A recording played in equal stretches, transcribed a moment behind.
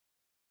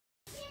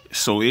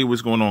So hey,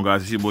 what's going on,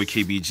 guys? It's your boy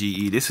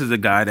KPGE. This is the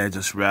guy that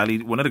just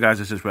rallied. One of the guys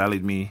that just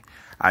rallied me.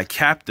 I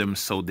capped him,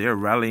 so they're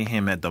rallying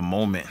him at the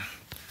moment.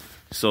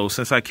 So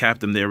since I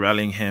capped him, they're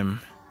rallying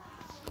him.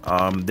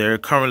 They're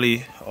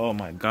currently, oh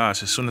my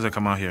gosh, as soon as I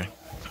come out here,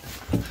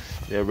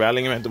 they're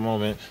rallying him at the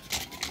moment.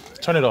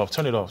 Turn it off,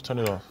 turn it off, turn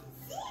it off,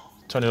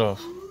 turn it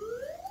off.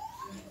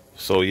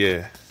 So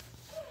yeah.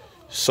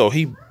 So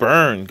he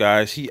burned,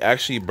 guys. He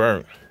actually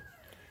burnt.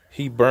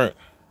 He burnt.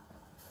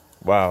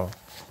 Wow.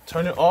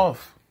 Turn it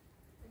off.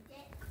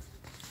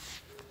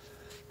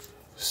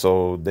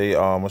 So they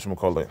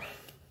whatchamacallit,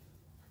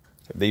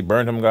 they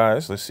burned him,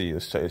 guys. Let's see.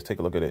 Let's take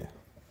a look at it.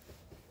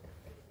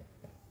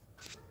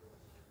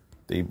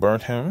 They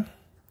burnt him.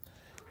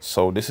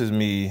 So this is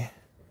me.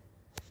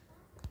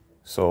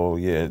 So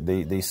yeah,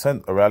 they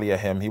sent a rally at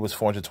him. He was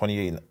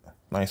 428,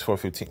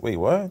 9415. Wait,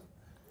 what?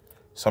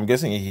 So I'm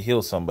guessing he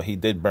healed some, but he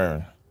did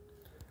burn.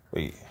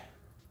 Wait.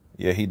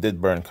 Yeah, he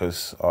did burn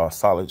because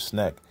solid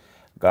snack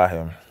got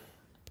him.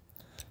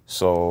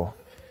 So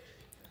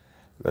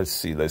let's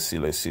see. Let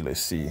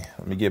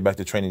me get back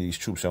to training these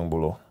troops, young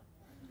Bulo.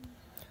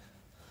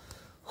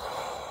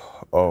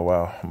 Oh,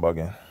 wow. I'm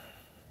bugging.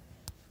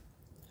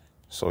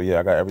 So, yeah,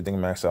 I got everything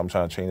maxed out. I'm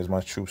trying to train as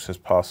much troops as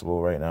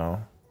possible right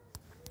now.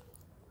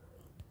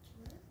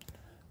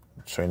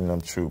 Training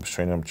them troops,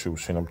 training them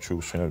troops, training them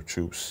troops, training them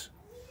troops.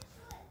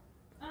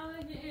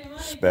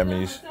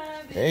 Spammies.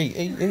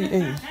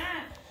 Hey.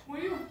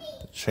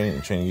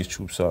 Training these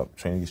troops up.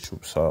 Training these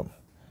troops up.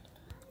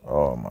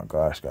 Oh, my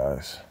gosh,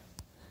 guys.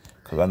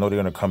 Because I know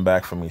they're going to come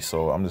back for me,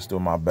 so I'm just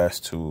doing my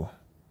best to,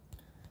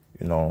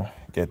 you know,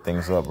 get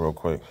things up real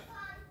quick.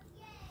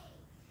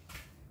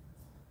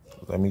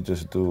 Let me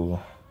just do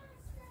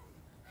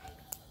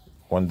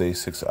 1 day,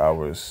 6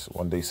 hours.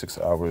 1 day, 6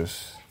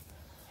 hours.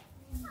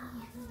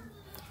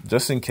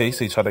 Just in case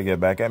they try to get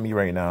back at me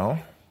right now.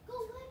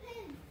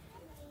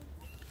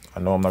 I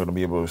know I'm not going to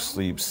be able to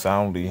sleep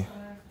soundly.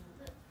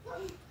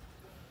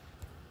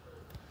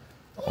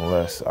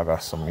 Unless I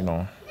got some, you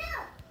know.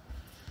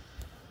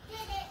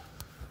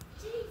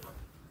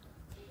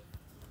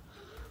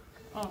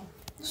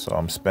 So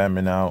I'm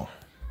spamming out.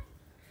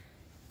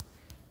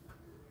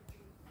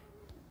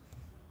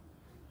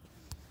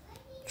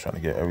 Trying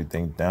to get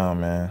everything down,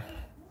 man.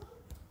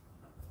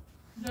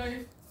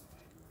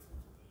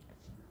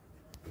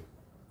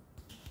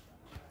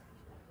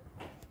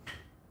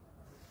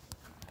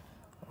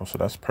 Oh, so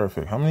that's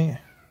perfect. How many?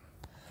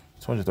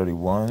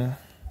 231.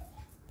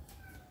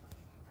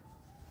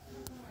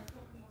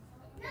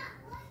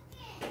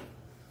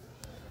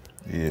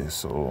 Yeah,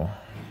 so...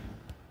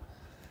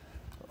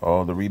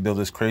 Oh, the rebuild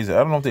is crazy. I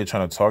don't know if they're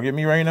trying to target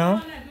me right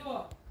now.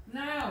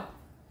 I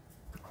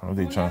don't know if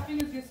they're trying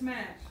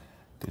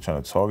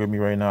to target me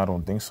right now. I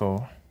don't think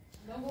so.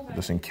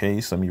 Just in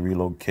case, let me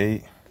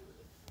relocate.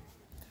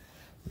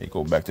 They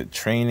go back to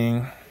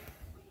training.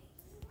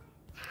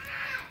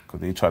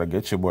 Because they try to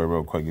get your boy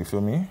real quick, you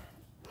feel me?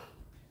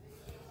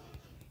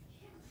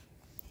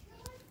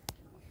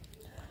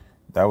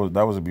 That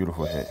was a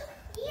beautiful hit.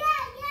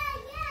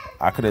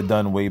 I could have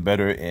done way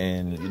better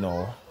in, you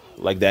know,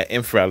 like that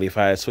inf rally. If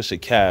I had switched to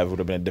Cav, it would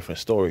have been a different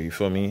story, you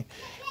feel me?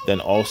 Then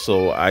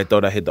also, I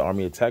thought I hit the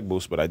army attack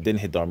boost, but I didn't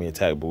hit the army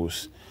attack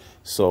boost.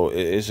 So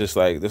it's just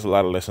like, there's a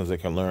lot of lessons they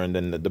can learn.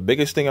 Then the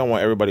biggest thing I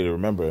want everybody to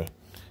remember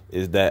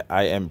is that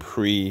I am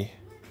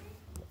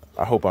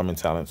I hope I'm in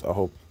talents. I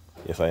hope,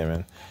 yes, I am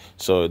in.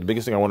 So the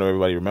biggest thing I want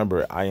everybody to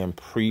remember, I am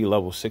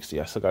pre-level 60.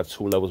 I still got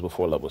 2 levels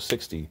before level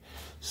 60.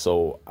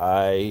 So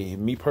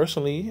me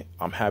personally,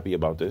 I'm happy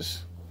about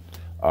this.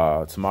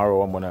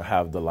 Tomorrow I'm going to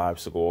have the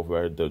lives to go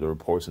over the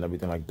reports and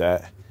everything like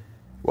that.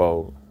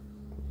 Well,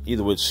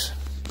 either which,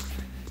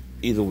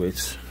 I'm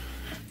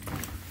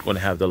going to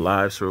have the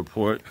lives to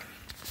report.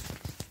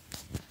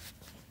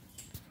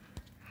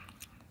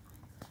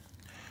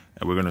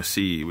 And we're going to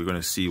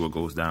see what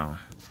goes down.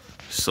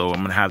 So I'm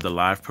going to have the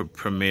live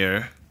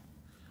premiere.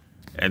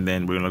 And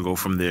then we're going to go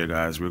from there,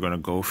 guys. We're going to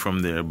go from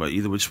there. But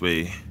either which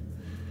way,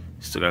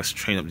 still got to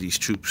train up these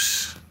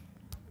troops.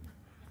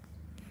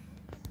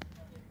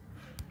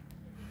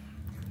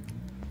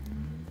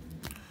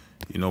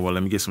 You know what?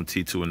 Let me get some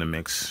T2 in the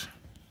mix.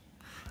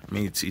 I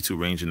mean, T2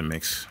 range in the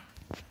mix.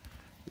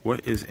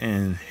 What is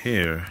in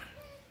here?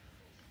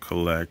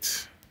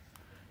 Collect.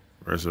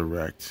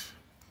 Resurrect.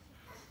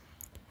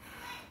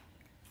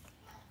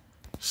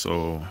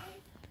 So, let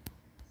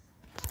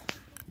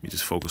me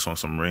just focus on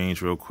some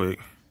range real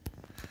quick.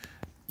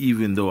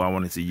 Even though I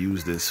wanted to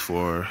use this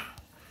for...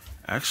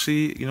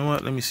 Actually, you know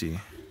what? Let me see.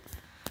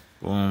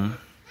 Boom.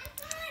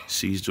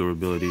 Siege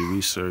durability,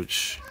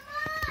 research.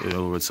 Get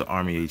over to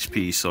army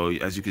HP. So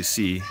as you can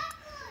see,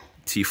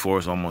 T4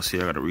 is almost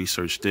here. I gotta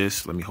research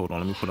this. Let me put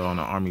it on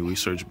the army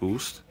research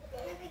boost.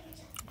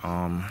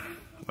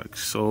 Like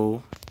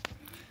so.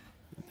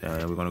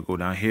 We're gonna go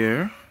down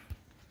here.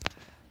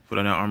 Put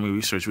on that army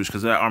research boost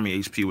because that army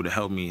HP would have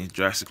helped me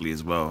drastically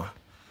as well.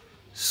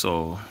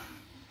 So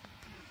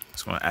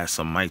it's gonna add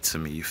some might to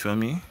me, you feel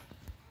me?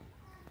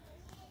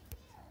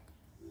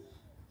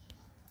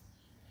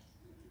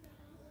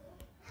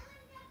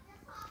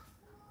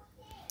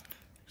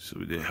 So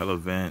we did hell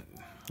event,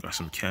 got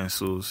some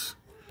cancels.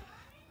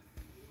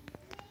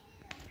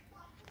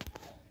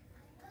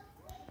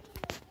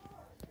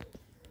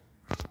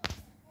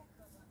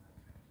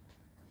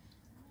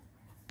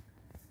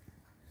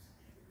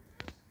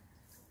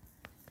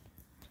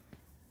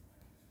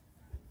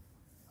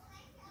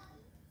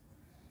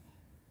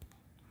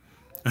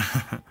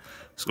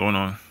 What's going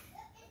on?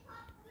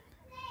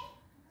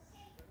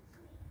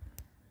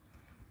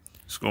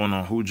 What's going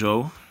on, who,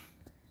 Joe?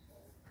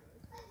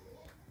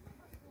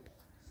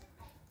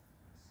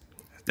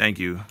 Thank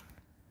you.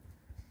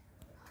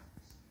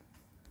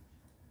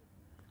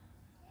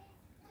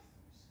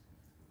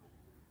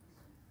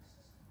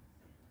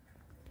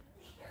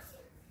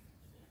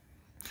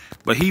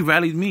 But he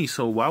rallied me,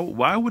 so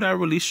why would I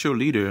release your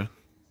leader?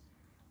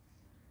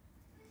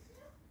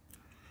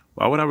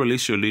 Why would I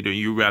release your leader and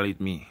you rallied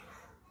me?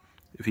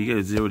 If he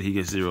gets zeroed, he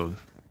gets zeroed.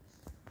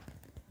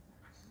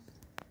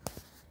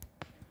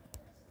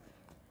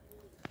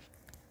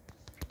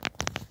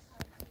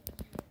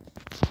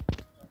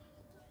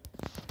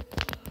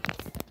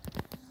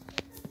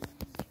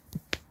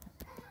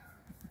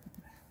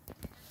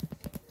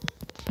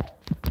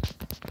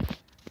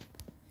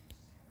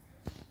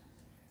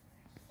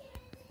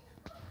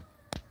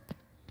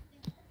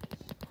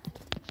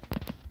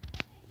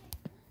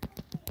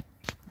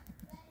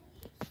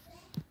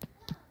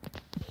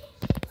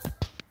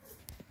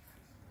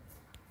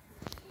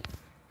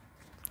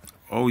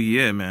 Oh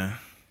yeah, man.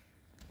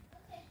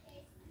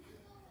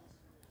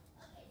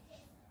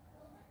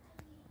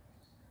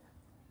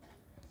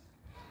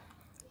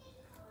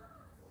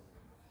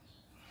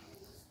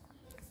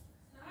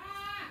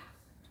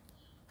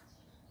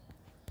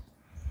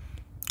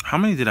 How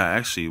many did I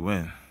actually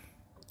win?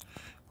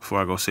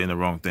 Before I go saying the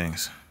wrong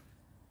things.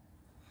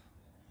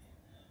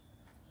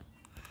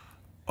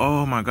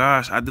 Oh my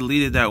gosh, I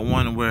deleted that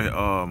one where,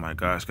 oh my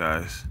gosh,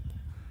 guys.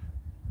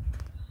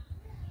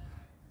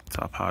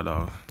 Top hot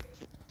dog.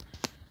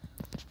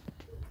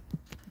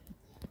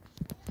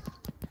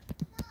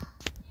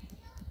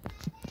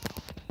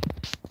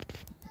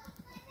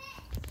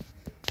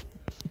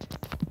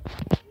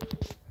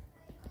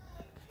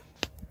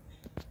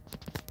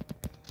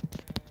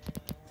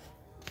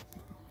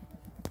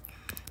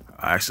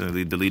 I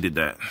accidentally deleted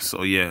that.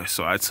 So yeah,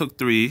 so I took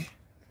 3.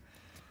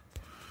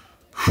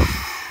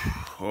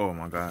 Oh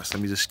my gosh,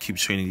 let me just keep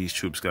training these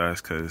troops,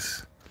 guys,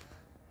 because...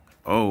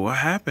 Oh, what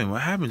happened?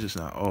 What happened just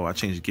now? Oh, I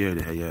changed gear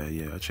there.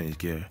 Yeah, I changed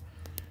gear.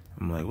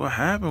 I'm like, what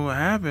happened? What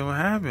happened? What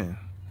happened?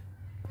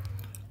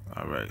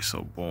 All right,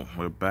 so boom,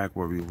 we're back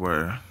where we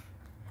were.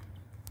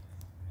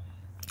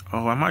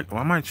 Oh, why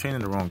am I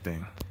training the wrong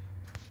thing?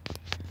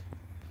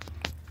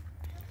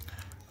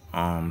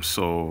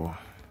 So...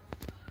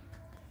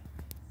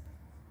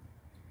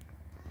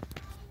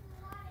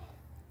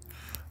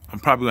 I'm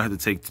probably gonna have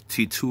to take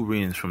T2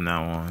 reins from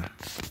now on.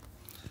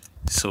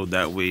 So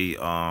that way,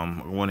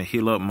 I want to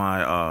heal up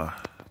my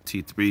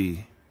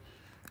T3.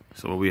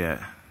 So where we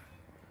at?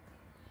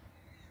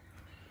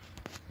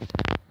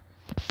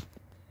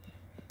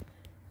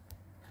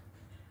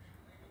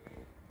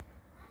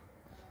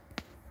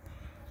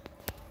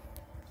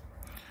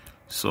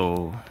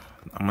 So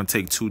I'm gonna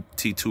take 2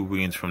 T2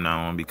 reins from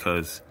now on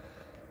because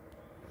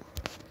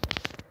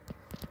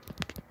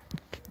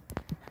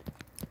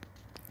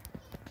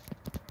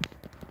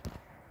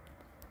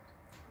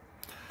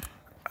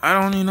I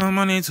don't need no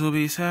money to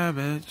be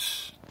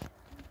savage.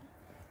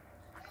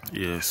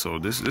 Yeah, so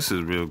this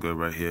is real good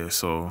right here.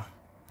 So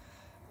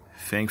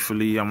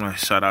thankfully, I'm gonna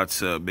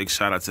big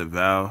shout out to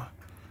Val.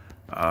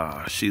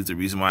 She's the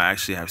reason why I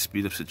actually have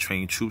speed ups to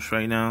train troops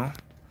right now.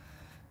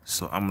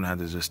 So I'm gonna have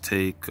to just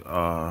take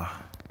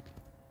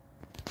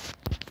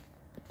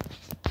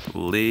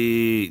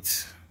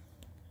late.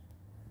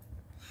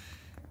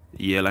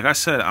 Yeah, like I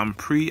said, I'm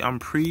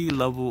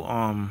pre-level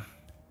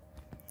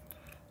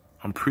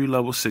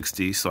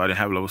 60, so I didn't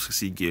have level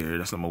 60 gear.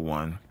 That's number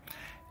 1.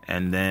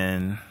 And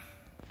then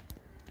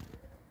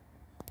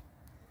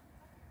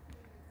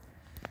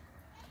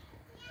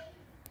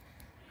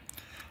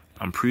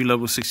I'm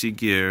pre-level 60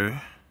 gear.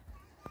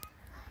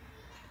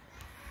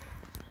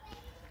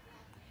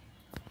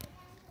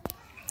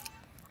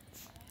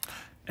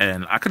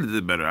 And I could have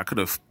did better. I could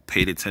have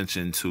paid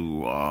attention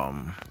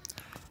to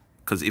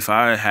because if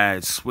I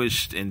had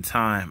switched in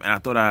time, and I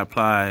thought I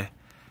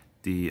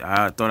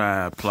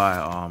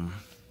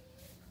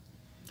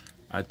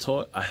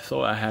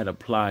thought I had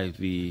applied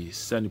the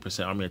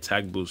 70% army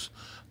attack boost,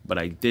 but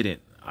I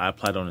didn't. I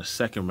applied on the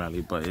second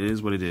rally, but it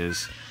is what it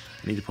is.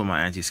 I need to put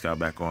my anti-scout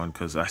back on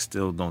because I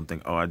still don't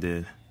think, oh, I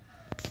did.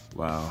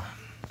 Wow.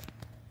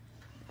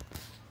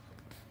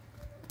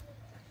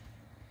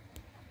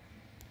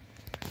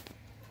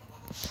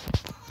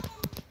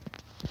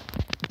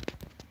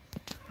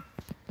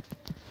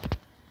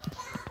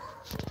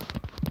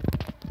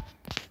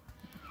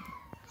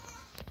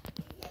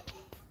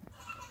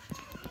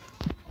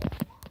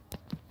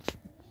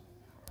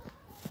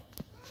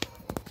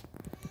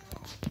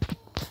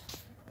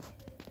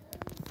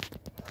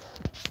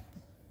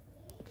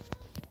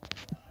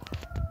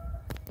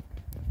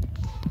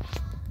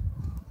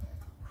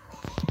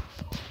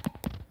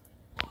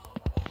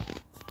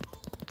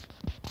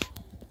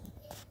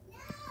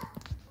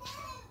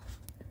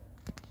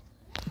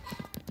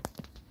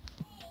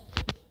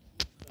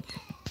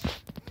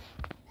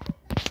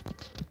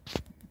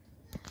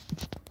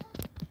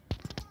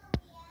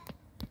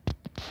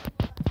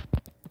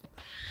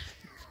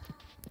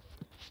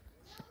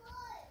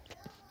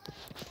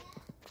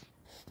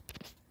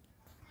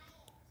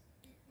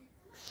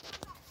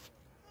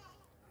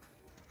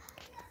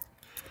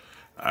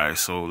 Alright,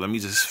 so let me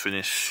just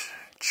finish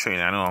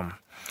training. I know I'm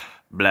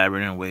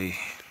blabbering away,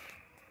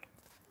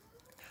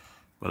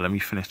 but let me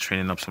finish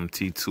training up some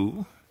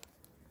T2.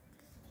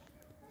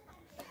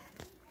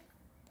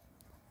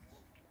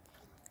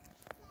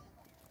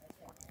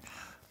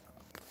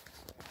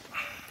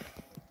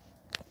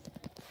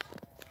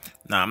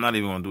 Nah, I'm not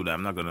even gonna do that.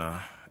 I'm not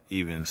gonna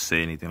even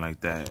say anything like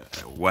that.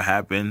 What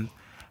happened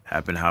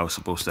how it's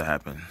supposed to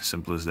happen.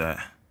 Simple as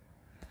that.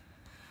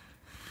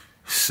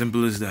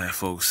 Simple as that,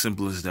 folks.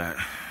 Simple as that.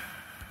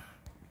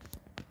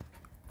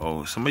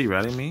 Oh, somebody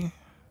rallying me?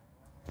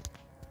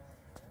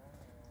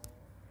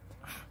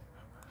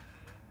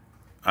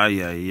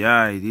 Ay, ay,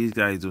 ay. These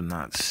guys do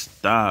not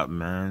stop,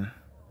 man.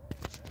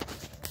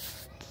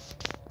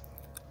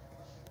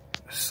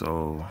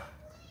 So,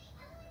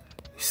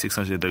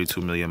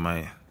 632 million,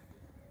 mate.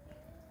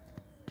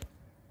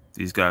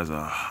 These guys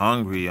are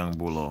hungry, young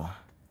Bulo.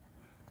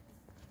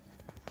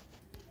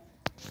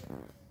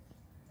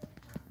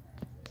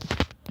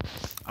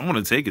 I'm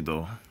gonna take it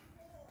though.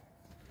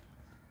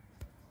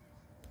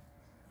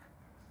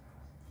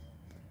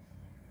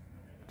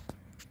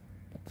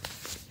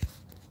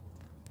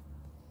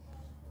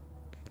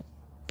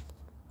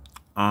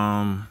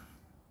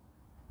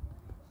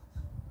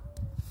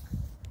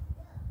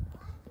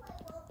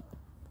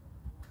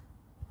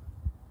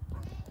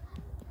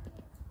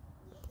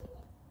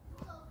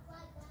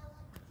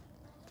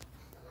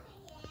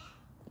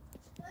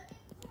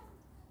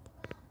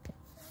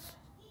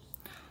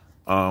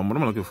 What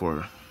am I looking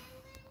for?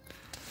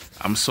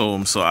 I'm so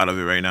out of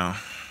it right now.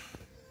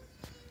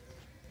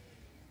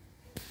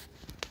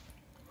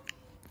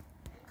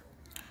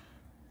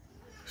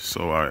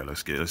 So all right,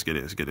 let's get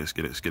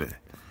it.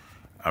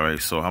 All right,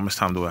 so how much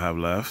time do I have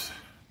left?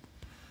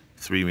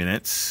 3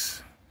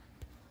 minutes.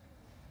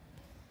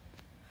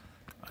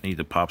 I need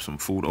to pop some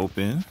food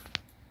open,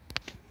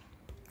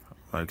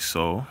 like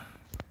so.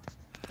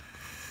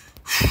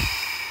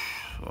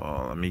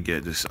 So let me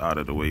get this out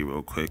of the way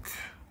real quick.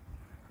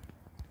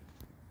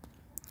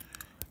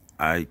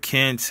 I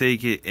can't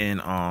take it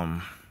in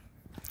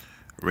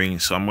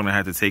range, so I'm gonna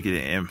have to take it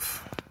in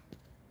inf.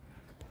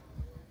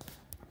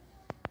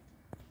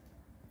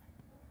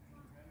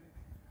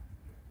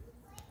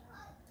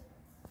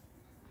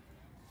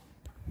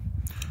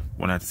 I'm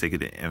gonna have to take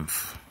it in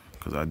inf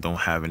because I don't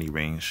have any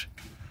range.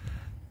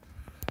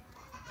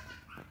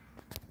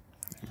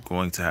 I'm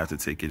going to have to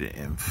take it in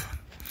inf.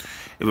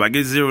 If I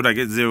get zeroed, I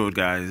get zeroed,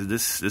 guys.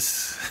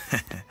 This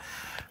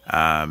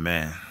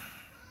man.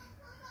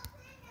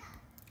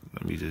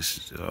 Let me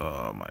just,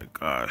 oh my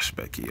gosh,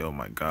 Becky, oh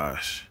my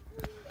gosh.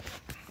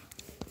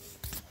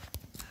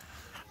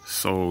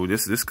 So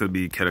this could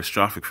be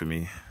catastrophic for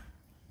me.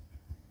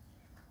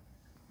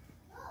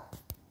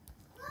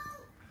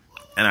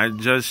 And I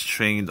just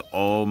trained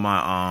all my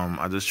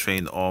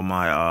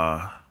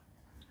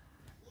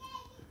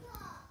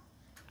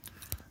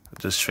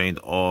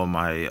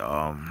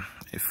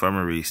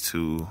infirmaries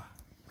to,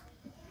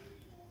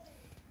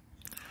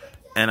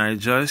 and I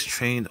just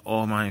trained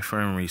all my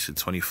infirmaries to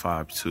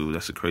 25-2.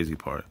 That's the crazy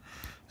part.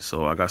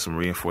 So I got some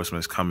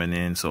reinforcements coming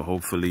in. So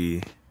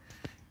hopefully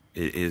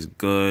it is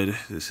good.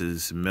 This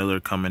is Miller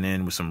coming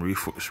in with some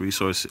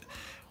resource.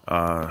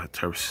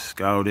 Terp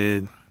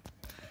scouted.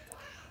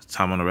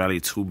 Time on the rally,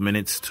 2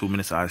 minutes. 2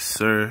 minutes, I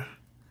sir.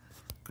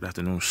 Good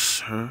afternoon,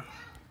 sir.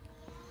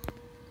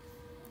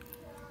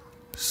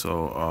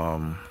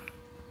 So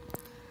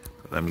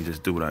let me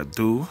just do what I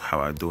do, how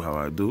I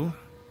do.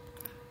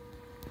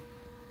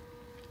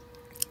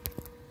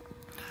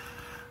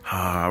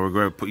 I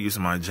regret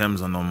using my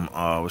gems on them,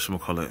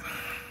 whatchamacallit,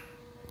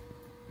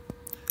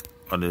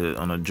 on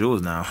the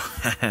jewels now.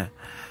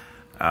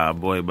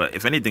 Boy, but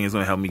if anything, it's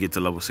gonna help me get to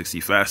level 60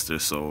 faster,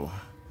 so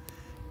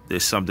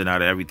there's something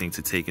out of everything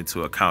to take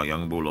into account,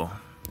 young Bulo.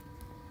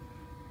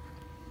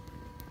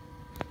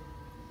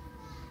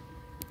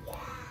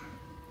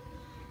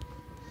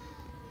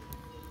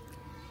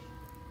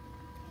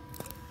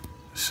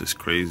 It's just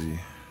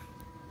crazy.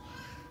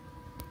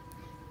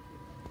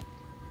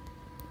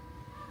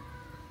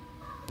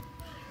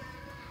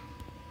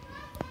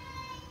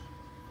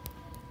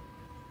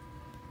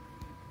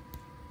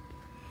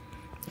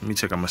 Let me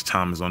check how much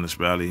time is on this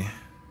rally.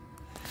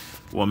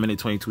 1 minute,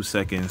 22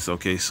 seconds.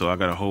 Okay, so I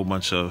got a whole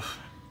bunch of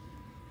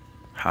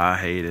high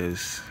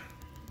haters.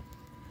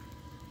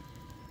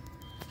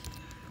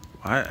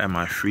 Why am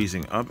I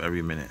freezing up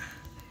every minute?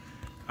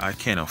 I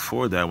can't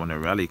afford that when the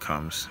rally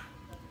comes.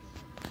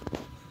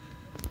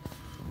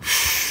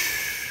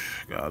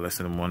 Got less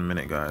than 1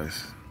 minute,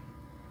 guys.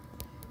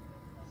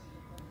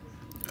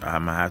 I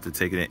might have to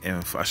take it in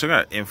inf. I should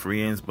have got inf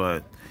re-ins,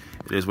 but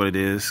it is what it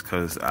is,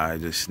 because I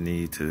just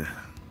need to.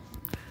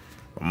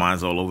 My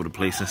mind's all over the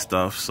place and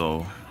stuff,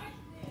 so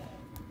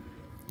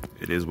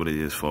it is what it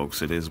is,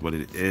 folks. It is what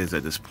it is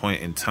at this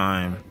point in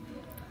time.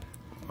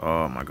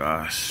 Oh my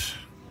gosh.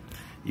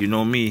 You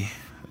know me,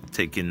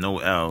 taking no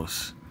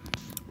L's.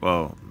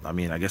 Well, I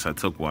mean, I guess I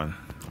took one,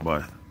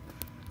 but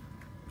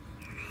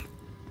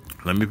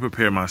let me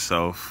prepare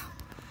myself.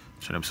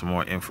 Turn up some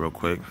more info real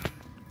quick.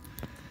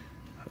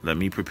 Let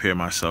me prepare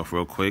myself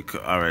real quick.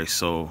 All right,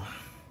 so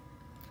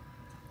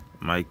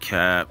my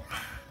cap,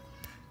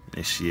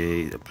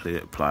 initiate,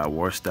 apply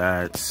war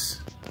stats.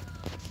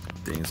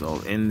 Things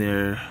all in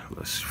there.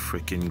 Let's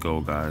freaking go,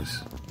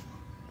 guys.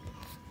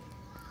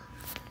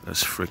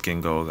 Let's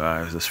freaking go,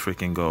 guys. Let's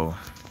freaking go.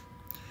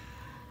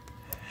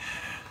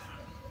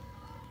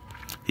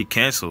 He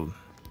canceled.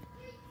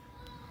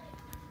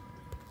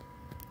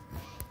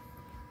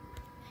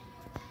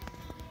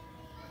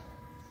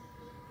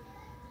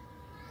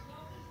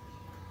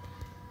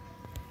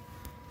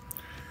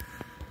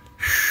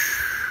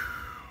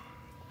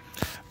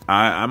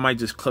 I might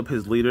just clip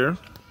his leader.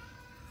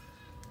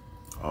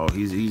 Oh,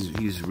 he's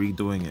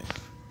redoing it.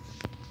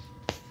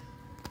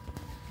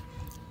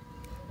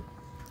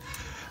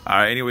 All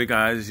right, anyway,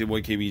 guys, it's your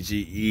boy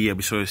KPGE. I'll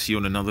be sure to see you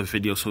in another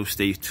video, so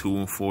stay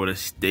tuned for it.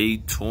 Stay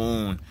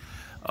tuned.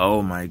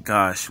 Oh my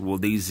gosh, will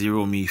they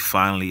zero me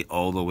finally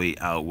all the way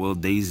out? Will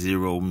they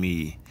zero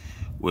me?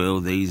 Will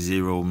they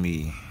zero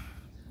me?